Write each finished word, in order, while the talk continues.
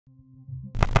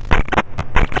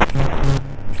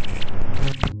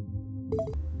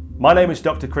My name is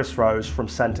Dr. Chris Rose from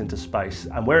SentIntoSpace,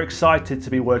 and we're excited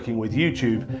to be working with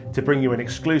YouTube to bring you an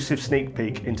exclusive sneak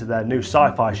peek into their new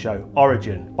sci-fi show,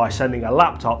 Origin, by sending a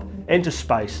laptop into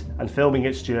space and filming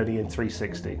its journey in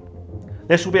 360.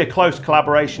 This will be a close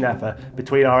collaboration effort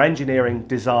between our engineering,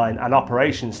 design and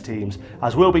operations teams,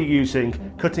 as we'll be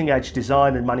using cutting-edge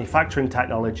design and manufacturing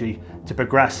technology to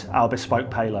progress our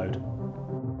bespoke payload.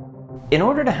 In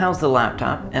order to house the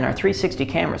laptop and our 360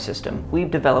 camera system,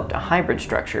 we've developed a hybrid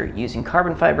structure using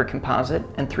carbon fiber composite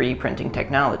and 3D printing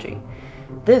technology.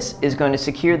 This is going to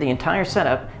secure the entire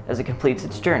setup as it completes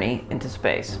its journey into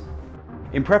space.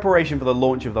 In preparation for the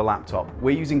launch of the laptop,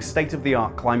 we're using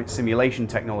state-of-the-art climate simulation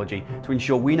technology to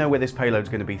ensure we know where this payload is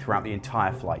going to be throughout the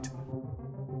entire flight.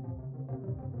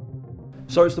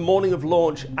 So it's the morning of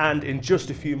launch, and in just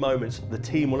a few moments the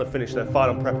team will have finished their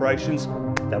final preparations,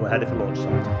 then we're headed for launch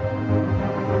site.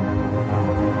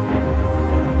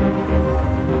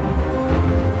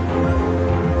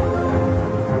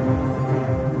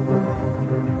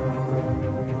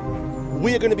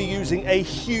 We are going to be using a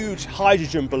huge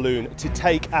hydrogen balloon to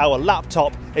take our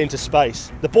laptop into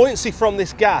space. The buoyancy from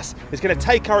this gas is going to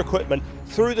take our equipment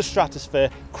through the stratosphere,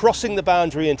 crossing the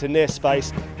boundary into near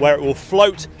space, where it will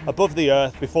float above the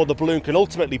Earth before the balloon can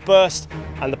ultimately burst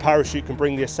and the parachute can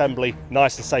bring the assembly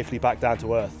nice and safely back down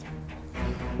to Earth.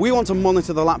 We want to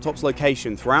monitor the laptop's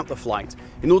location throughout the flight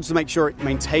in order to make sure it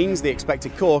maintains the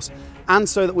expected course, and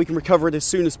so that we can recover it as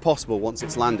soon as possible once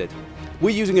it's landed. We're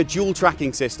using a dual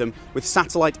tracking system with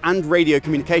satellite and radio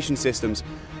communication systems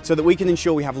so that we can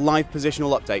ensure we have live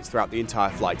positional updates throughout the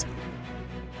entire flight.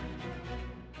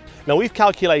 Now, we've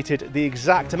calculated the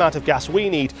exact amount of gas we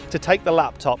need to take the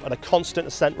laptop at a constant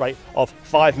ascent rate of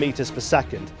 5 meters per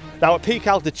second. Now, at peak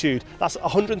altitude, that's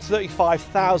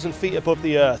 135,000 feet above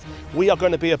the Earth. We are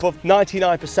going to be above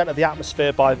 99% of the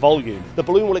atmosphere by volume. The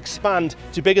balloon will expand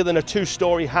to bigger than a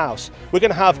 2-story house. We're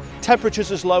going to have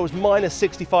temperatures as low as minus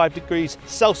 65 degrees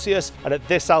Celsius, and at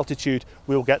this altitude,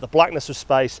 we will get the blackness of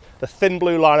space, the thin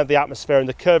blue line of the atmosphere, and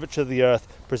the curvature of the Earth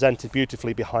presented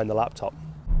beautifully behind the laptop.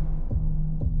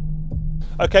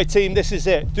 Okay team, this is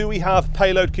it. Do we have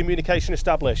payload communication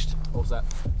established? All set.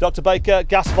 Dr. Baker,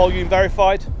 gas volume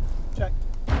verified? Check.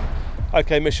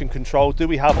 Okay, mission control, do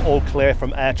we have all clear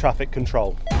from air traffic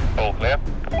control? All clear.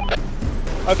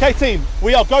 Okay team,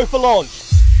 we are go for launch.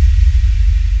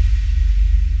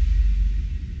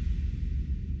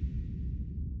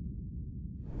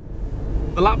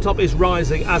 The laptop is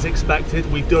rising as expected.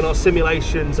 We've done our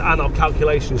simulations and our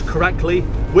calculations correctly.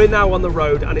 We're now on the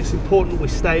road, and it's important we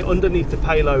stay underneath the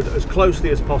payload as closely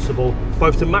as possible,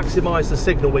 both to maximise the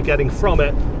signal we're getting from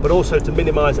it, but also to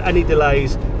minimise any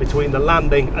delays between the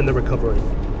landing and the recovery.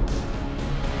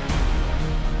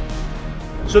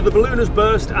 So the balloon has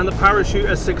burst and the parachute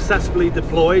has successfully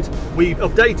deployed. We've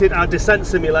updated our descent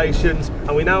simulations,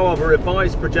 and we now have a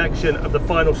revised projection of the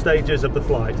final stages of the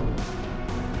flight.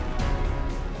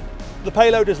 The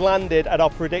payload has landed at our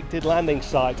predicted landing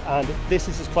site, and this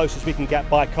is as close as we can get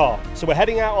by car. So we're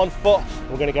heading out on foot,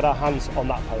 and we're going to get our hands on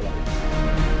that payload.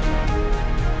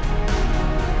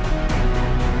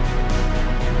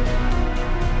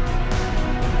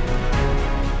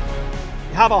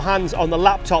 We have our hands on the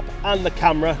laptop and the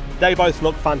camera. They both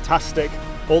look fantastic.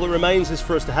 All that remains is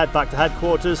for us to head back to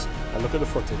headquarters and look at the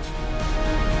footage.